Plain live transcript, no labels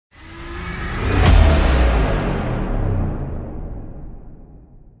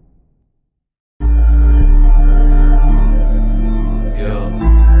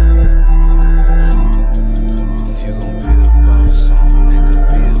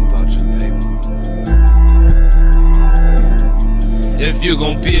If you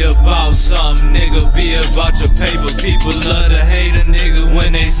gon' be about something, nigga, be about your paper. People love to hate a nigga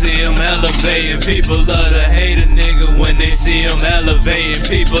when they see him elevating. People love to hate a nigga when they see him elevating.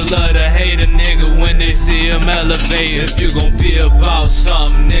 People love to hate a nigga when they see him elevating. If you gon' be about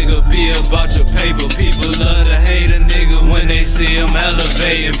something, nigga, be about your paper. People love to hate a nigga when they see him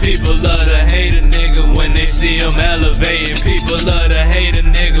elevating. People love to hate a nigga when they see him elevating. People love to hate a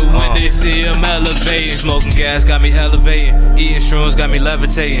nigga when they see him elevating. Smoking gas got me elevating. Eating shrooms got me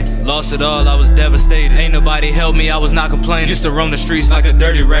levitating. Lost it all, I was devastated. Ain't nobody help me, I was not complaining. Used to roam the streets like a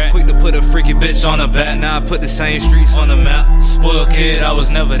dirty rat. Quick to put a freaky bitch on the back. Now I put the same streets on the map. Spoiled kid, I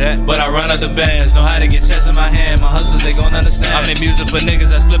was never that. But I run out the bands, know how to get checks in my hand. My hustlers, they gon' understand. I make music for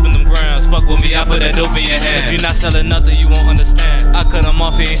niggas that's flipping them grounds. Fuck with me, I put that dope in your hand. If you not selling nothing, you won't understand. I cut them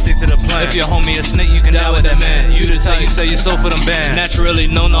off, he ain't stick to the plan. If your homie a snake, you can die with that man. You the type, you say you sold for them bands. Naturally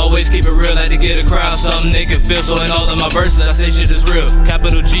known to always keep it real. Like to get a crowd, something they can feel. So in all of my verses, I say shit is real.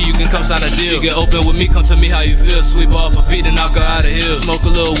 Capital G, you can come sign a deal. She get open with me, come to me how you feel. Sweep off her feet and knock her out of hill. Smoke a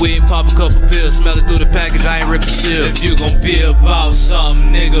little weed, pop a couple pills. Smell it through the package, I ain't rip the seal. If you gon' be about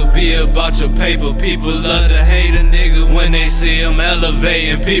something, nigga, be about your paper. People love to hate a nigga when they see him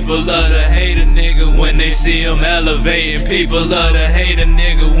elevating. People love to hate a nigga when they see him elevating. People love to hate a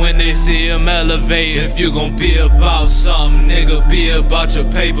nigga when they see him elevating. If you gon' be about something, nigga, be about your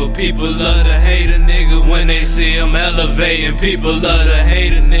paper. People love to hate a nigga when they see him elevating. People love to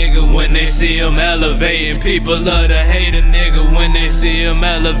hate a nigga when they see him elevating. People love to hate a nigga when they see him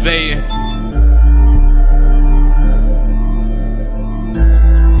elevating.